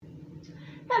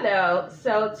Hello.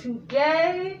 So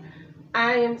today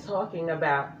I am talking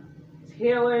about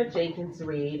Taylor Jenkins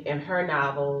Reid and her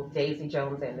novel Daisy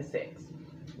Jones and the Six.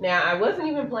 Now, I wasn't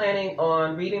even planning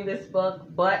on reading this book,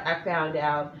 but I found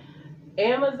out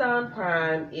Amazon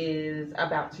Prime is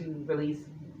about to release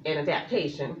an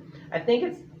adaptation. I think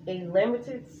it's a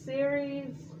limited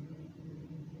series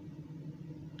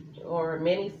or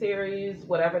mini series,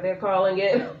 whatever they're calling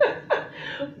it.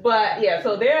 But yeah,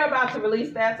 so they're about to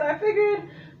release that. So I figured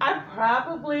I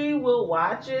probably will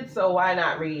watch it. So why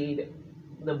not read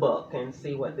the book and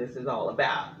see what this is all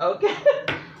about? Okay.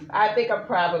 I think I'm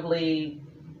probably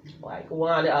like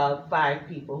one of 5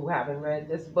 people who haven't read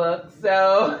this book.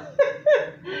 So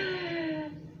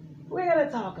we're going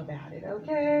to talk about it,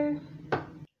 okay?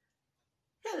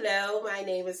 Hello, my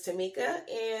name is Tamika,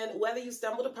 and whether you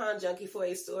stumbled upon Junkie for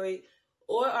a Story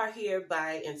or are here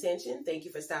by intention, thank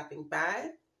you for stopping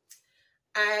by.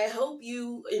 I hope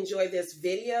you enjoy this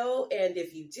video, and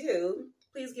if you do,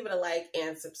 please give it a like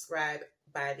and subscribe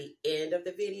by the end of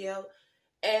the video,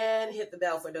 and hit the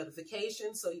bell for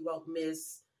notifications so you won't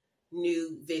miss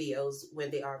new videos when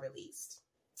they are released.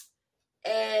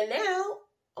 And now,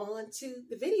 on to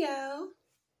the video.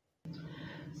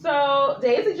 So,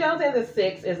 Daisy Jones and the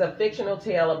Six is a fictional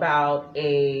tale about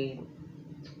a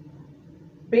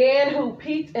band who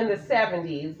peaked in the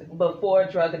 70s before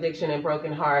drug addiction and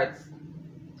broken hearts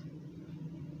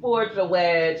forged a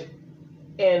wedge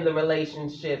in the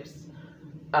relationships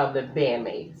of the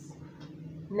bandmates.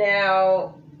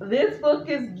 Now, this book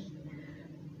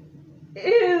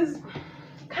is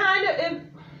kind of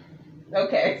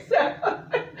okay, so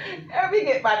let me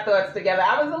get my thoughts together.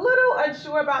 I was a little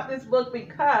unsure about this book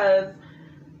because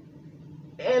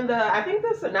I think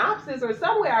the synopsis or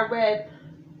somewhere I read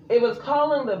it was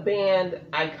calling the band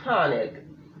iconic,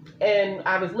 and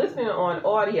I was listening on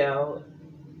audio,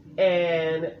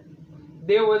 and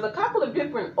there was a couple of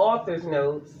different author's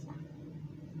notes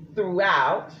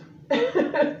throughout,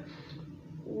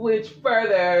 which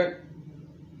further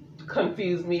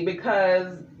confused me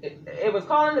because it was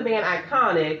calling the band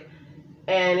iconic,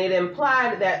 and it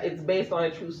implied that it's based on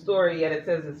a true story, yet it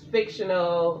says it's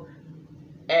fictional,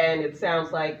 and it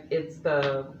sounds like it's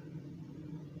the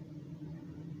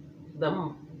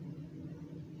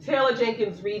Taylor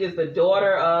Jenkins Reid is the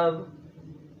daughter of,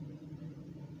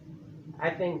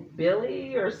 I think,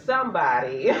 Billy or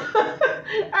somebody.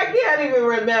 I can't even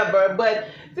remember. But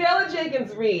Taylor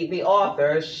Jenkins Reid, the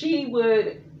author, she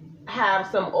would have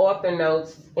some author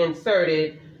notes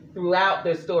inserted throughout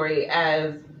the story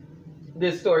as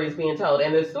this story is being told.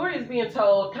 And the story is being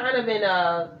told kind of in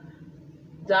a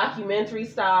documentary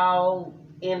style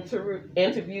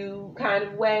interview kind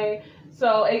of way.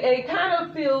 So it kind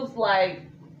of feels like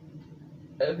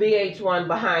VH1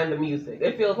 Behind the Music.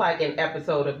 It feels like an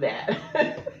episode of that.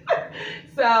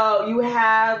 So you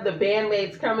have the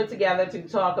bandmates coming together to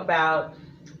talk about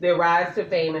their rise to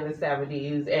fame in the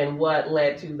 70s and what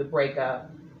led to the breakup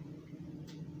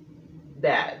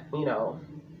that,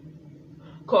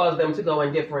 caused them to go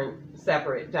in different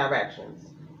separate directions.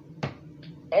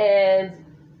 And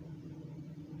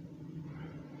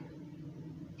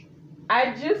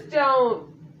I just don't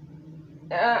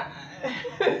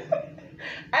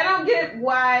I don't get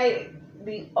why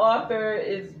the author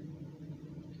is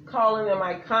calling them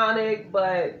iconic,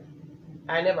 but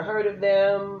I never heard of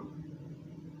them.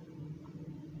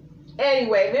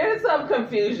 Anyway, there's some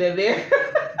confusion there.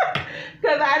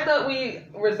 Because I thought we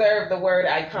reserved the word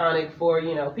iconic for,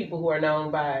 people who are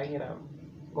known by,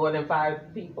 more than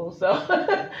 5 people. So,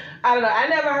 I don't know. I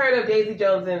never heard of Daisy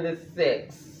Jones and the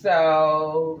Six.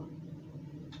 So,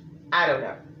 I don't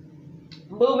know.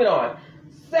 Moving on.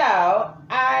 So,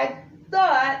 I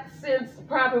thought, since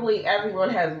probably everyone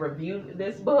has reviewed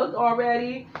this book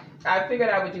already, I figured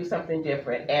I would do something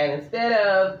different. And instead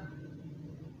of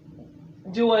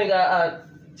doing a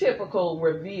typical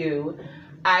review,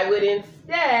 I would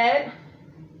instead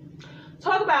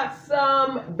talk about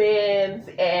some bands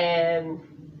and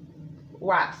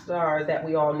rock stars that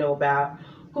we all know about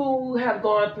who have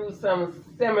gone through some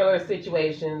similar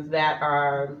situations that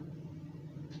are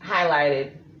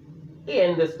highlighted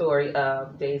in the story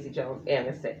of Daisy Jones and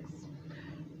the Six.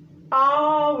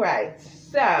 All right,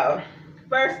 so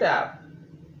first up,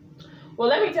 well,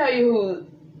 let me tell you who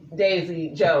Daisy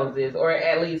Jones is, or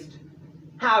at least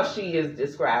how she is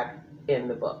described in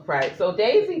the book, right? So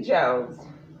Daisy Jones,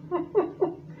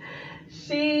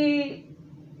 she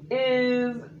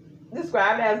is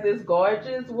described as this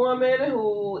gorgeous woman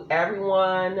who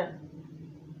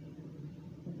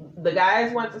the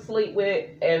guys want to sleep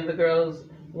with and the girls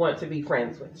want to be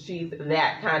friends with. She's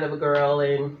that kind of a girl,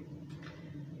 and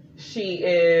she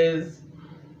is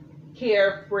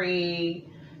carefree,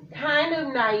 kind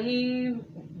of naive,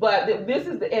 but this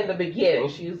is in the beginning.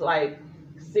 She's like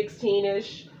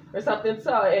 16-ish or something,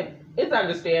 so it's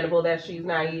understandable that she's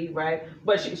naive, right?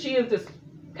 But she is just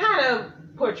kind of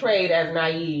portrayed as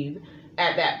naive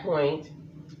at that point.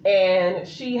 And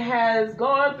she has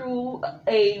gone through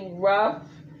a rough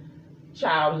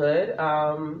childhood.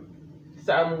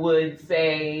 Some would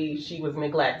say she was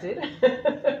neglected.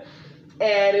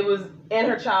 And it was in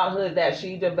her childhood that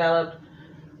she developed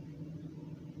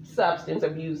substance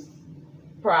abuse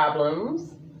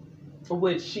problems,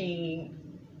 which she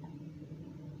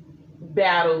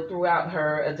battled throughout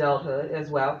her adulthood as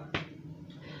well.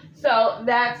 So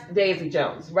that's Daisy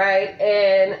Jones, right?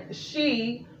 And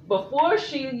she, before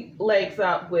she links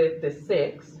up with the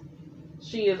Six,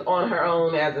 she is on her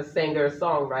own as a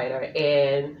singer-songwriter,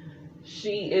 and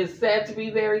she is said to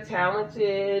be very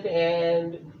talented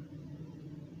and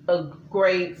a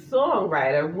great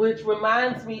songwriter, which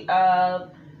reminds me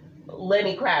of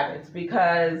Lenny Kravitz,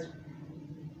 because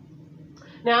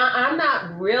now I'm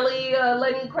not really a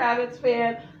Lenny Kravitz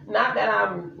fan. Not that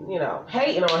I'm,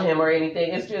 hating on him or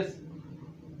anything. It's just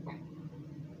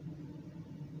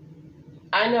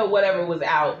I know whatever was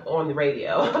out on the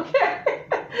radio. Okay,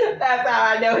 that's how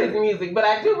I know his music. But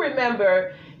I do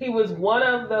remember he was one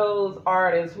of those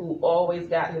artists who always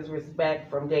got his respect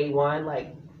from day one.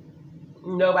 Like,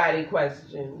 nobody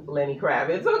questioned Lenny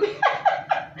Kravitz. Okay.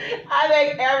 I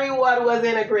think everyone was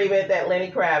in agreement that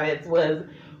Lenny Kravitz was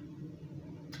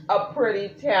a pretty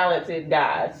talented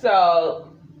guy.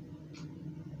 So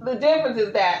the difference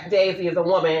is that Daisy is a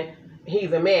woman,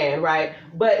 he's a man, right?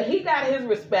 But he got his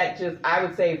respect just, I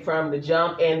would say, from the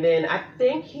jump. And then I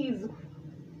think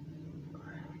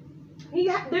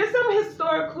there's some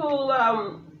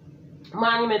historical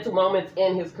monumental moments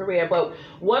in his career, but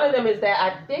one of them is that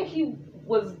I think he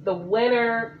was the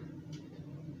winner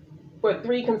for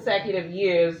 3 consecutive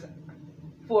years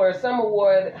for some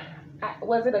award.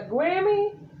 Was it a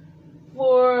Grammy?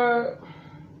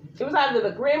 It was either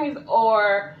the Grammys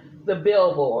or the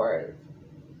Billboard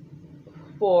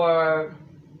for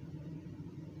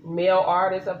Male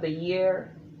Artist of the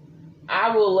Year.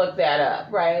 I will look that up,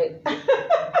 right?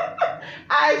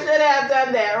 I should have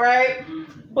done that, right?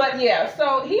 But yeah,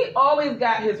 so he always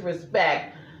got his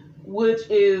respect, which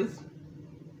is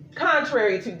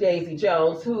contrary to Daisy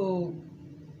Jones, who,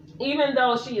 even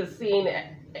though she is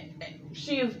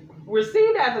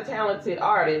received as a talented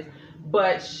artist,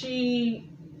 but she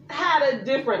had a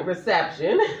different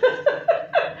reception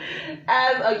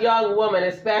as a young woman,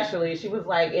 especially. She was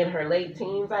like in her late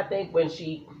teens, I think, when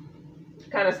she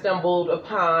kind of stumbled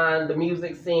upon the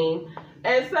music scene.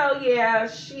 And so, yeah,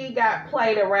 she got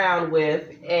played around with,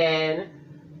 and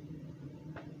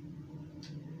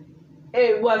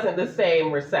it wasn't the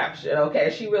same reception,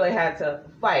 okay? She really had to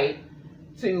fight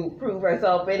to prove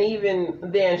herself, and even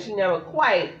then, she never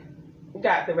quite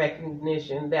got the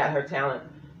recognition that her talent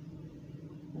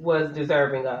was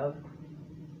deserving of.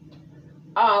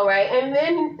 All right, and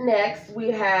then next we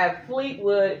have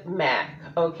Fleetwood Mac,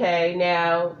 okay?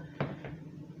 Now,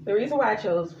 the reason why I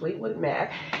chose Fleetwood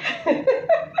Mac,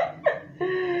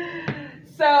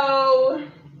 so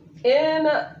in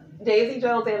Daisy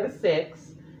Jones and the Six,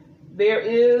 there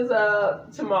is a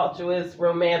tumultuous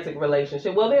romantic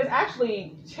relationship. Well, there's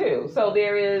actually 2. So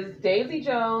there is Daisy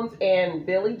Jones and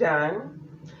Billy Dunn,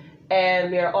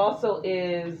 and there also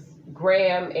is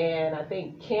Graham, and I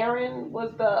think Karen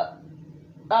was the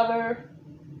other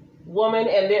woman,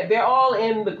 and they're all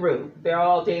in the group. They're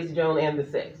all Daisy Jones and the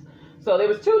Six. So there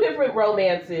was 2 different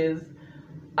romances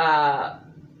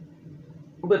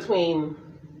between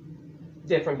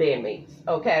different bandmates,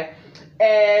 okay?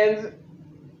 And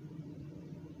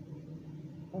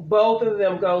both of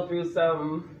them go through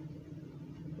some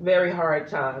very hard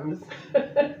times.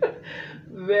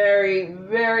 Very,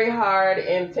 very hard,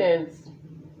 intense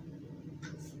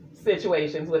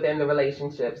situations within the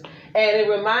relationships. And it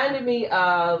reminded me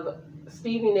of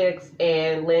Stevie Nicks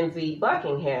and Lindsey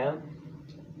Buckingham,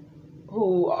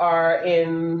 who are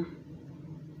in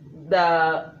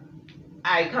the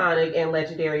iconic and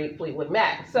legendary Fleetwood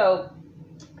Mac. So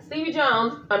Stevie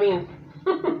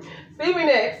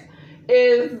Nicks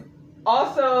is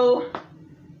also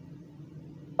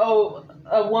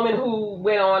a woman who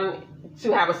went on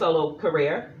to have a solo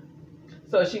career.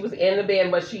 So she was in the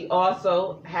band, but she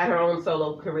also had her own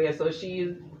solo career. So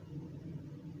she's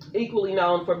equally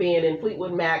known for being in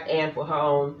Fleetwood Mac and for her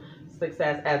own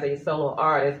success as a solo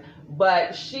artist.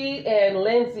 But she and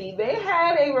Lindsey, they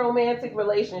had a romantic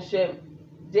relationship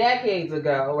decades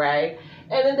ago, right?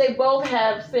 And then they both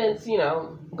have since,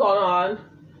 gone on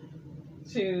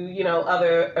to,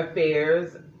 other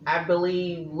affairs. I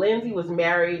believe Lindsay was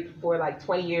married for like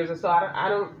 20 years or so. I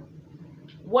don't.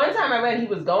 One time I read he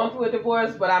was going through a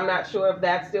divorce, but I'm not sure if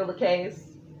that's still the case.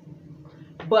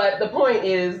 But the point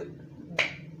is,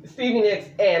 Stevie Nicks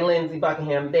and Lindsey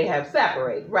Buckingham, they have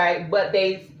separated, right? But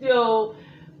they still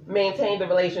maintain the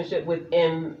relationship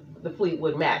within the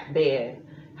Fleetwood Mac band.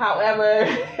 However,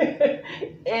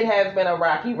 it has been a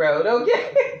rocky road,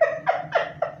 okay?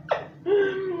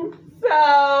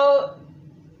 So,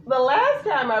 the last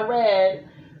time I read,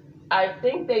 I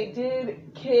think they did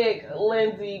kick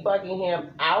Lindsey Buckingham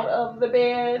out of the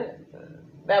band.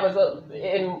 That was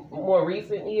in more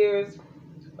recent years,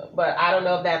 but I don't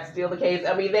know if that's still the case.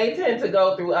 I mean, they tend to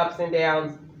go through ups and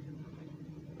downs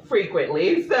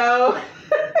frequently, so.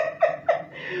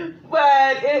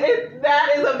 But that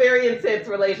is a very intense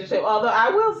relationship. Although I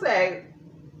will say,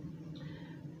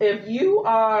 if you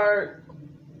are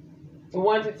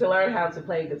wanting to learn how to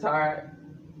play guitar,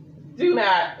 do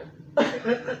not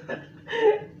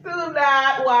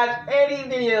watch any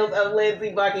videos of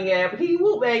Lindsey Buckingham. He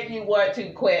will make you want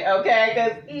to quit, okay?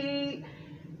 Because he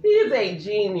is a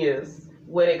genius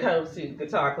when it comes to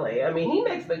guitar playing. I mean, he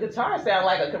makes the guitar sound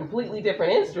like a completely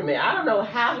different instrument. I don't know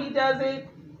how he does it,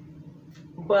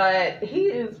 but he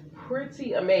is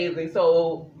pretty amazing.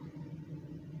 So,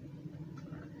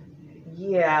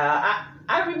 yeah,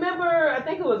 I remember, I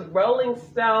think it was Rolling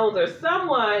Stones or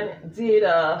someone did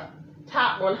a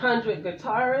top 100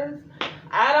 guitarists.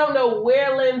 I don't know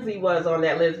where Lindsey was on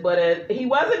that list, but he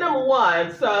wasn't number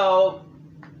one, so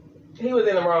he was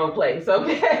in the wrong place,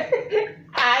 okay?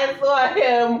 I saw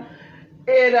him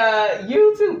in a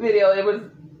YouTube video. It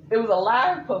was a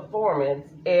live performance,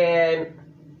 and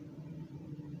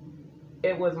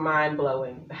it was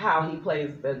mind-blowing how he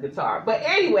plays the guitar. But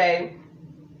anyway,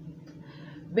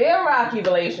 their rocky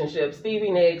relationship,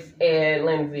 Stevie Nicks and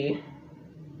Lindsey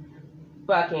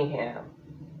Buckingham.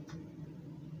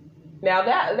 Now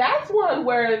that's one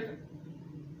where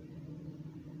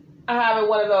I have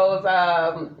one of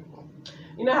those,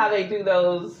 you know how they do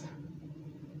those,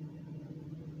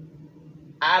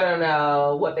 I don't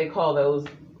know what they call those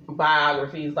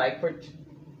biographies, like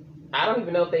I don't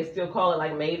even know if they still call it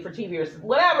like made for TV or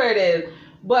whatever it is,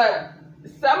 but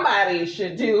somebody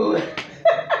should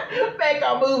make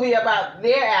a movie about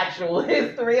their actual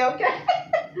history, okay?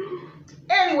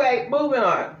 Anyway, moving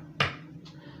on.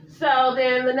 So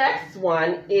then the next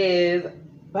one is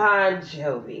Bon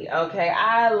Jovi, okay?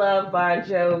 I love Bon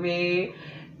Jovi,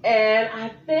 and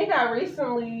I think I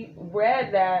recently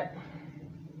read that,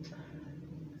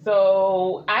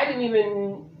 so I didn't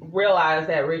even realize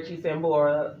that Richie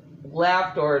Sambora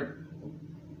left, or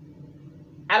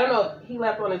I don't know if he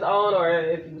left on his own or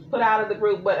if he was put out of the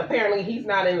group, but apparently he's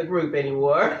not in the group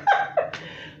anymore.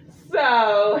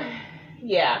 So,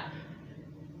 yeah.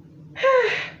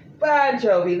 Bon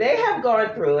Jovi, they have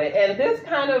gone through it, and this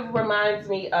kind of reminds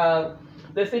me of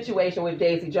the situation with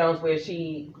Daisy Jones, where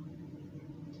she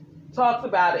talks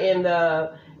about in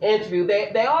the interview.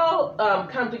 They all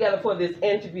come together for this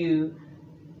interview,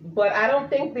 but I don't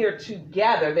think they're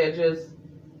together. They're just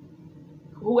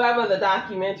whoever the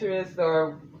documentarist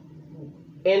or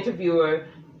interviewer,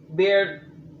 they're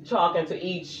talking to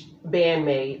each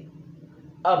bandmate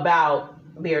about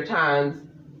their times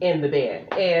in the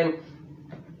band. And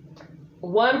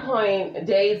one point,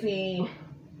 Daisy,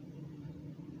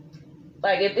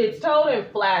 like it's told in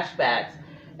flashbacks,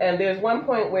 and there's one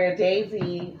point where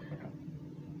Daisy,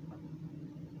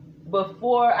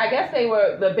 before, I guess they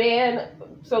were the band,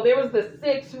 so there was the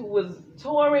six who was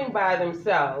touring by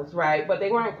themselves, right? But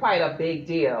they weren't quite a big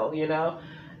deal, you know?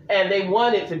 And they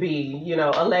wanted to be, you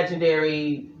know, a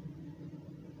legendary,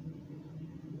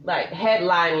 like,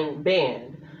 headlining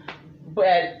band.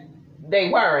 But they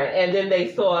weren't. And then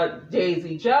they saw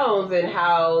Daisy Jones and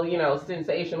how, you know,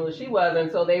 sensational she was.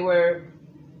 And so they were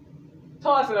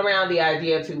tossing around the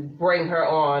idea to bring her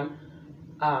on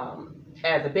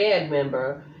as a band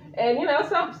member. And, you know,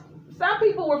 some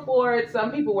people were for it,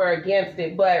 some people were against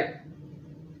it, but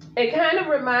it kind of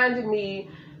reminded me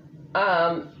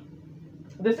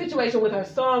the situation with her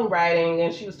songwriting,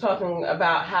 and she was talking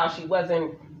about how she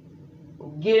wasn't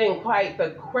getting quite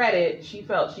the credit she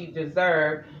felt she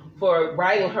deserved for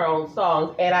writing her own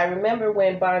songs. And I remember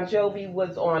when Bon Jovi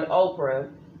was on Oprah.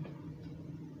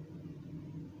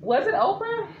 Was it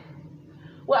Oprah?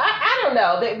 Well, I don't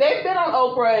know. They've been on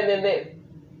Oprah, and then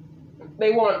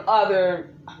they were on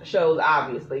other shows,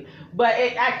 obviously. But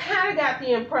I kind of got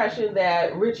the impression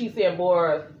that Richie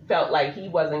Sambora felt like he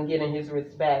wasn't getting his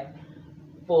respect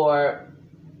for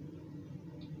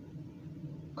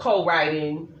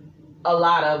co-writing a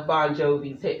lot of Bon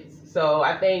Jovi's hits. So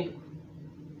I think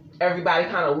everybody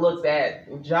kind of looks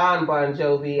at John Bon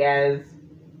Jovi as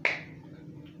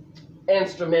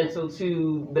instrumental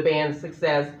to the band's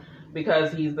success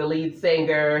because he's the lead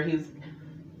singer. He's,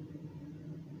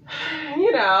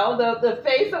 the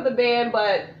face of the band,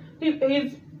 but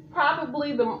he's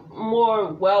probably the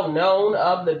more well-known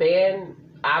of the band.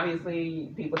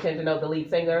 Obviously, people tend to know the lead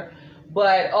singer,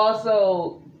 but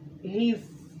also he's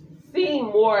seen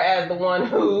more as the one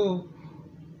who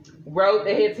wrote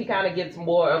the hits. He kind of gets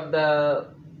more of the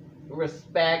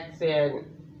respect and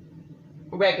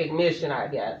recognition, I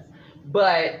guess.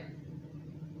 But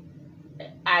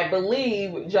I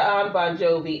believe John Bon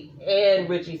Jovi and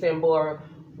Richie Sambora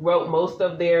wrote most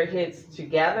of their hits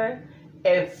together.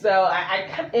 And so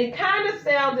it kind of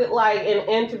sounded like in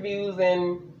interviews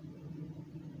and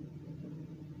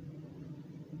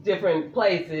different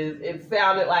places, it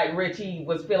sounded like Richie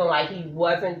was feeling like he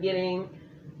wasn't getting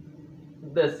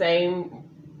the same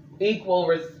equal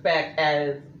respect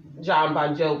as John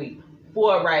Bon Jovi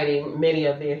for writing many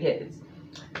of their hits.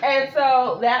 And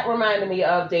so that reminded me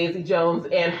of Daisy Jones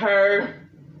and her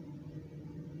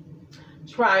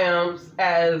triumphs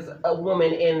as a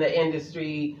woman in the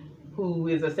industry who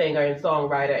is a singer and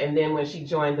songwriter. And then when she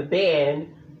joined the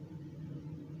band,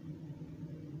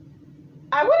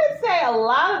 I wouldn't say a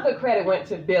lot of the credit went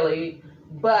to Billy,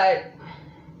 but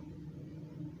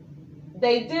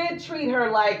they did treat her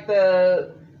like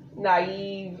the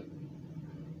naive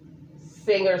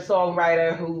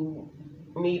singer-songwriter who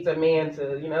needs a man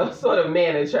to, sort of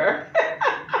manage her.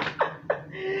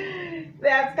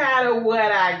 That's kind of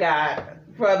what I got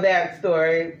from that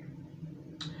story.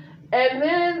 And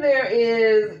then there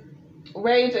is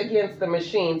Rage Against the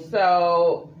Machine.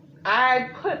 So I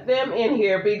put them in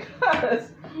here because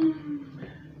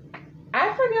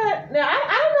I forgot. Now,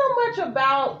 I don't know much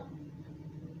about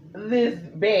this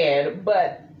band,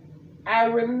 but I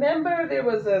remember there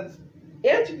was an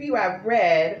interview I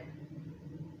read.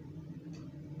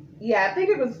 Yeah, I think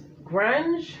it was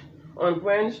Grunge on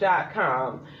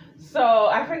grunge.com. So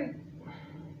I forget.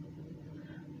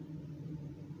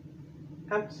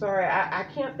 I'm sorry, I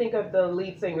can't think of the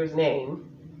lead singer's name.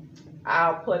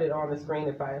 I'll put it on the screen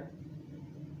if I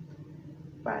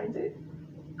find it.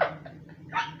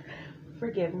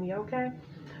 Forgive me, okay?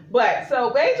 But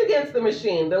so Rage Against the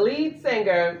Machine, the lead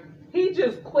singer, he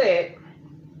just quit.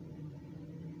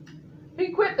 He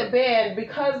quit the band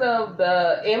because of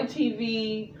the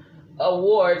MTV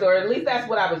Awards, or at least that's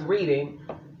what I was reading.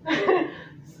 The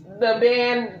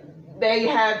band, they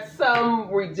had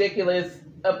some ridiculous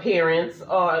appearance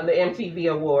on the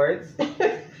MTV Awards.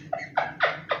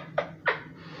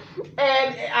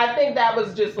 And I think that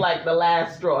was just like the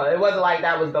last straw. It wasn't like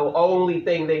that was the only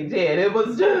thing they did. It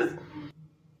was just,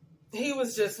 he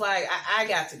was just like, I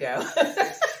got to go.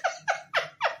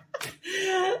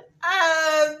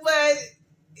 But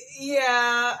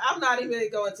yeah, I'm not even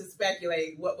going to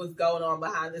speculate what was going on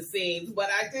behind the scenes, but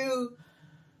I do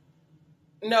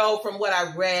know from what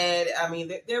I read, I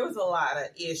mean, there was a lot of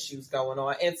issues going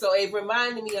on. And so it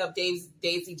reminded me of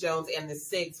Daisy Jones and the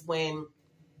Six when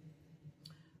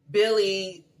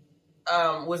Billy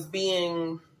was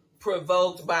being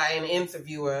provoked by an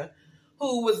interviewer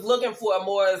who was looking for a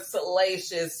more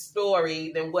salacious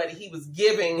story than what he was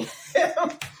giving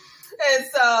him. And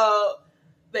so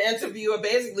the interviewer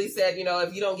basically said,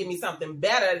 if you don't give me something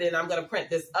better, then I'm going to print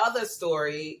this other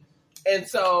story. And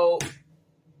so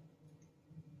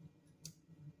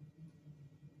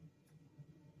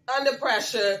under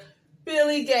pressure,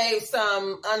 Billy gave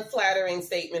some unflattering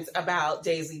statements about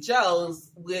Daisy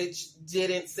Jones, which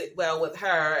didn't sit well with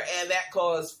her, and that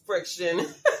caused friction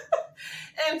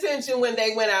and tension when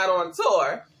they went out on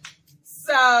tour.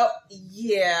 So,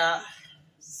 yeah,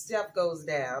 stuff goes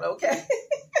down, okay?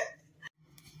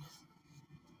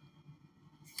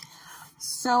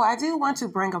 So I do want to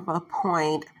bring up a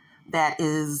point that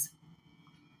is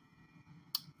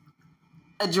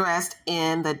addressed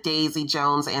in the Daisy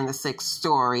Jones and the Six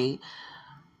story.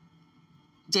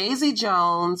 Daisy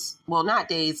Jones, well, not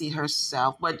Daisy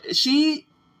herself, but she,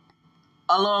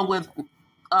 along with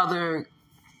other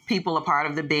people a part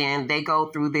of the band, they go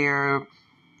through their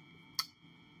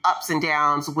ups and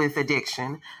downs with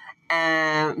addiction.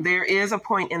 And there is a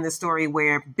point in the story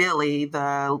where Billy,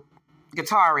 the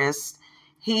guitarist,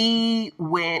 he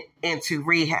went into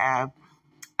rehab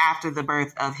after the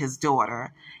birth of his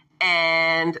daughter.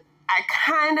 And I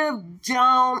kind of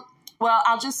don't,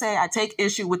 I'll just say I take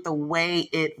issue with the way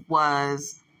it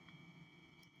was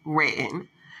written,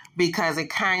 because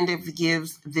it kind of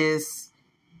gives this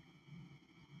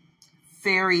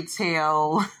fairy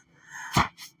tale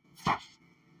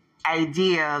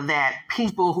idea that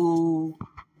people who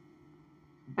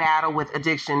battle with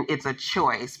addiction, it's a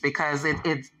choice, because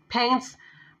it paints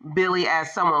Billy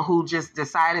as someone who just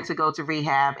decided to go to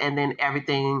rehab and then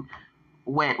everything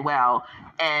went well.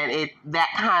 And that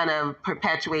kind of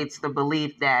perpetuates the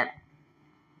belief that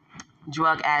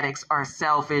drug addicts are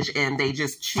selfish and they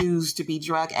just choose to be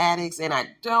drug addicts. And I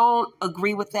don't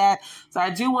agree with that. So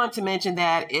I do want to mention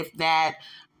that if that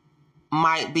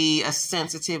might be a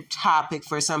sensitive topic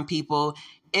for some people,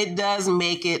 it does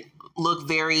make it look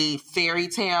very fairy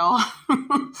tale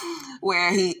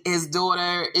where his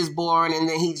daughter is born and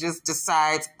then he just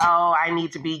decides, oh, I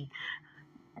need to be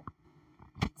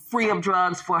free of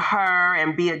drugs for her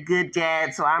and be a good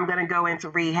dad, so I'm going to go into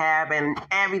rehab and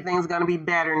everything's going to be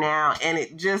better now. And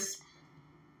it just,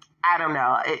 I don't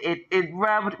know, it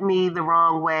rubbed me the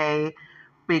wrong way,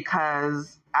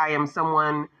 because I am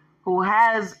someone who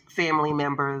has family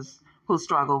members who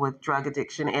struggle with drug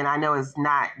addiction, and I know it's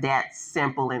not that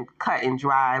simple and cut and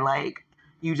dry, like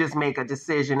you just make a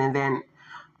decision and then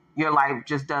your life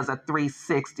just does a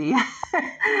 360.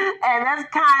 And that's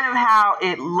kind of how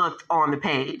it looked on the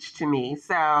page to me.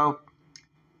 So,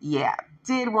 yeah,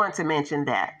 did want to mention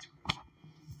that.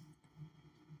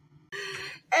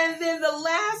 And then the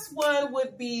last one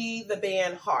would be the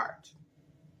band Heart.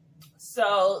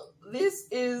 So this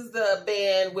is the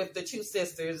band with the two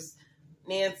sisters,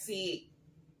 Nancy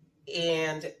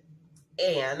and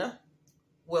Ann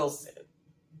Wilson.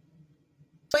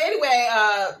 But anyway,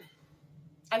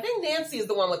 I think Nancy is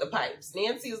the one with the pipes.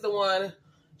 Nancy is the one,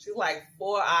 she's like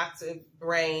 4-octave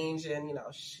range, and, you know,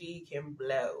 she can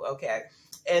blow, okay?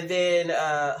 And then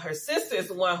her sister is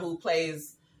the one who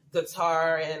plays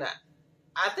guitar, and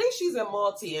I think she's a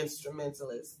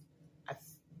multi-instrumentalist. I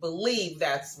believe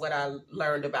that's what I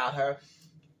learned about her.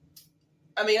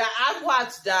 I mean, I've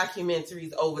watched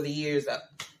documentaries over the years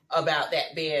about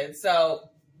that band, so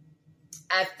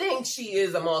I think she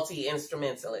is a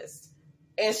multi-instrumentalist.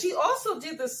 And she also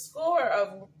did the score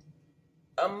of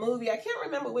a movie. I can't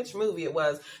remember which movie it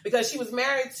was, because she was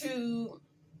married to,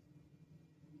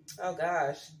 oh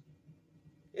gosh,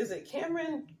 is it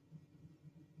Cameron?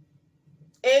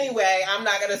 Anyway, I'm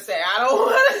not going to say. I don't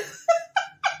want to.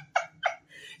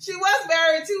 She was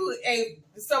married to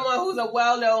someone who's a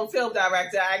well-known film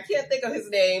director. I can't think of his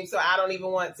name, so I don't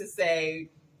even want to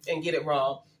say and get it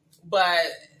wrong. But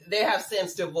they have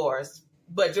since divorced.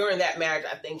 But during that marriage,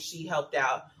 I think she helped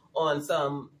out on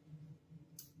some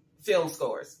film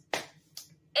scores.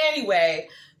 Anyway,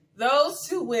 those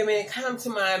two women come to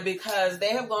mind because they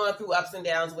have gone through ups and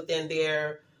downs within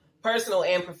their personal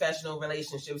and professional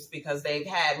relationships, because they've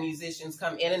had musicians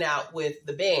come in and out with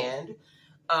the band.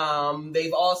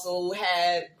 They've also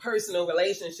had personal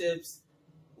relationships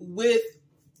with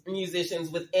musicians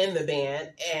within the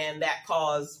band, and that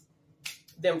caused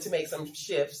them to make some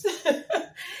shifts.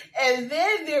 And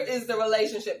then there is the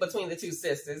relationship between the two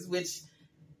sisters, which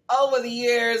over the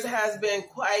years has been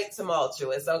quite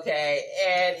tumultuous, okay?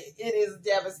 And it is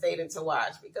devastating to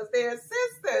watch because they're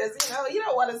sisters. You know, you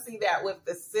don't want to see that with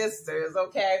the sisters,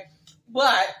 okay?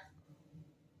 But,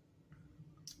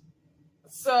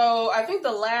 so I think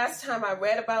the last time I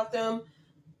read about them,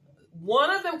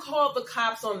 one of them called the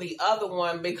cops on the other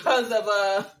one because of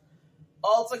a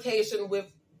altercation with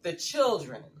the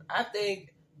children. I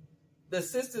think the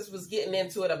sisters was getting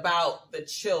into it about the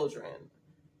children.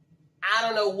 I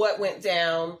don't know what went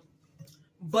down,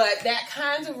 but that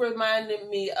kind of reminded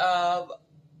me of,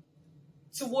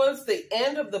 towards the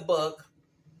end of the book,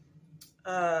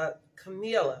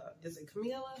 Camila. Is it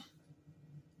Camila?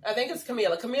 I think it's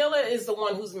Camila. Camila is the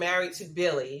one who's married to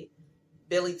Billy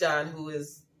Dunn, who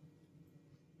was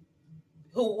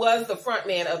the front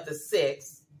man of the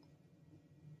Six.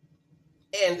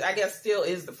 And I guess still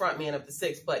is the front man of the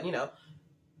Six, but, you know,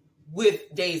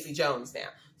 with Daisy Jones now.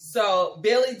 So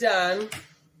Billy Dunn,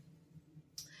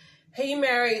 he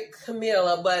married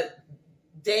Camila, but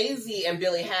Daisy and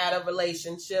Billy had a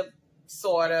relationship,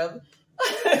 sort of.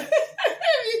 You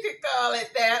could call it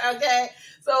that, okay?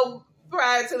 So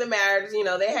prior to the marriage, you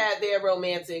know, they had their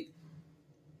romantic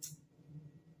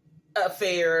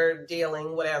affair,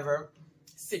 dealing, whatever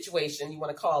situation you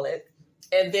want to call it.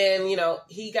 And then, you know,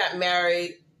 he got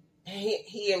married.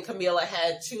 He and Camila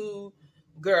had 2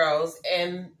 girls.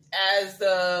 And as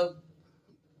the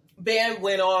band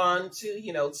went on to,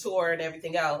 you know, tour and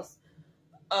everything else,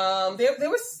 there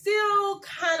was still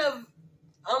kind of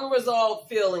unresolved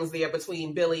feelings there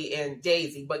between Billy and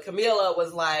Daisy. But Camila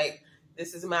was like,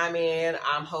 this is my man.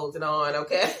 I'm holding on,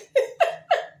 okay?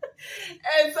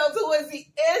 And so towards the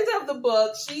end of the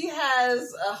book, she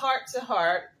has a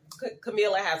heart-to-heart.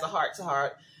 Camila has a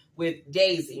heart-to-heart with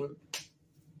Daisy,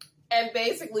 and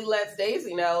basically lets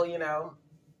Daisy know, you know,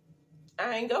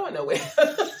 I ain't going nowhere.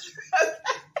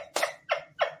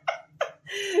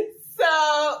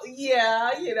 So,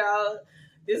 yeah,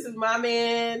 this is my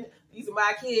man. These are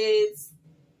my kids.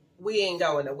 We ain't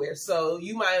going nowhere. So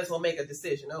you might as well make a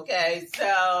decision, okay?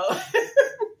 So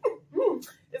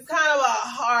it's kind of a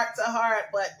heart to heart,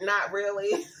 but not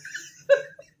really.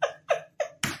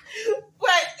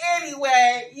 But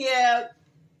anyway, yeah.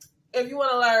 If you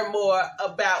want to learn more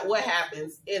about what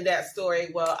happens in that story,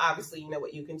 well, obviously you know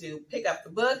what you can do. Pick up the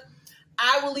book.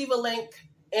 I will leave a link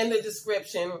in the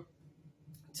description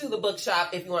to the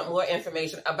bookshop if you want more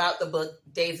information about the book,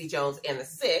 Daisy Jones and the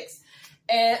Six.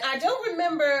 And I don't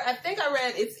remember, I think I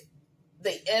read it's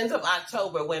the end of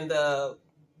October when the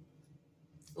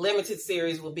limited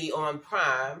series will be on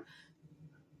Prime.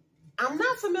 I'm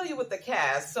not familiar with the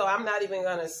cast, so I'm not even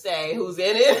going to say who's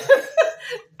in it.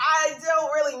 I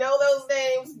don't really know those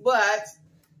names, but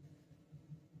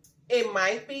it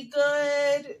might be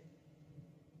good.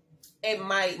 It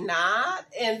might not.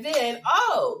 And then,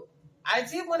 I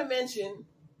did want to mention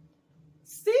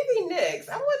Stevie Nicks.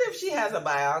 I wonder if she has a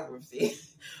biography.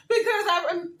 Because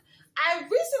I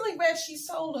recently read she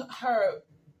sold her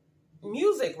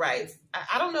music rights.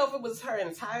 I don't know if it was her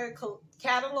entire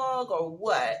catalog or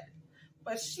what.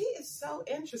 But she is so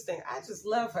interesting. I just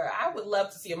love her. I would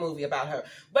love to see a movie about her.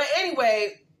 But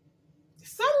anyway,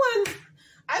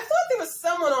 I thought there was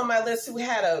someone on my list who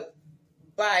had a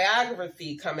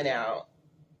biography coming out.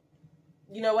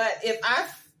 You know what?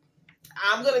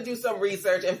 I'm going to do some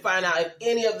research and find out if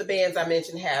any of the bands I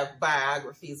mentioned have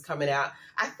biographies coming out.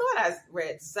 I thought I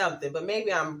read something, but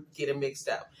maybe I'm getting mixed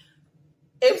up.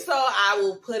 If so, I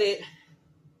will put it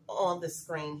on the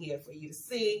screen here for you to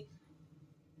see.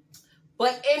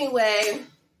 But anyway,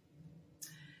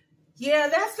 yeah,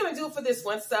 that's going to do it for this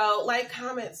one. So like,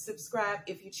 comment, subscribe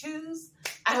if you choose.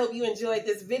 I hope you enjoyed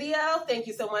this video. Thank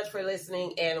you so much for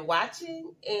listening and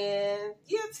watching. And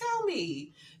yeah, tell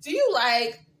me, do you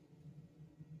like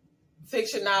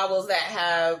fiction novels that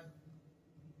have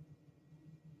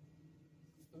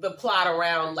the plot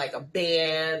around like a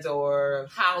band or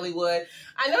Hollywood?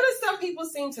 I noticed some people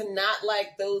seem to not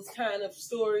like those kind of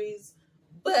stories,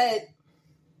 but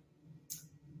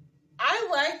I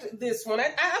liked this one. I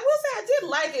will say I did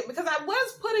like it because I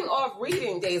was putting off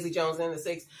reading Daisy Jones and the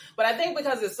Six, but I think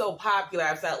because it's so popular,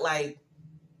 I felt like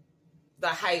the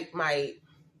hype might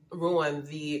ruin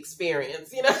the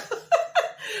experience,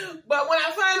 But when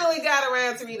I finally got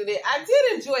around to reading it, I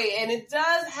did enjoy it, and it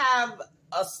does have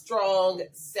a strong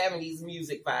 70s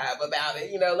music vibe about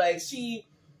it. Like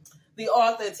the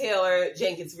author, Taylor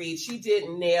Jenkins Reid, she did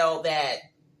nail that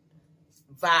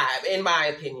vibe, in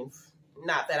my opinion.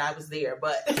 Not that I was there,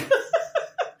 but I mean,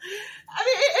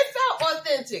 it felt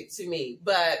authentic to me.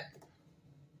 But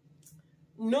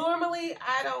normally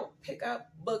I don't pick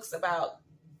up books about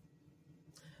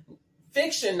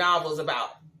fiction novels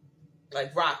about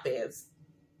like rock bands.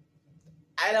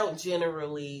 I don't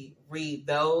generally read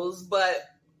those, but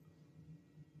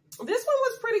this one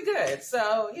was pretty good.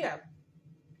 So yeah.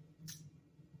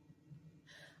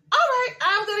 All right,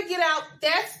 I'm going to get out.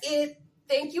 That's it.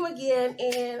 Thank you again,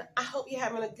 and I hope you're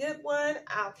having a good one.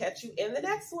 I'll catch you in the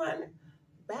next one.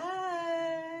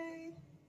 Bye.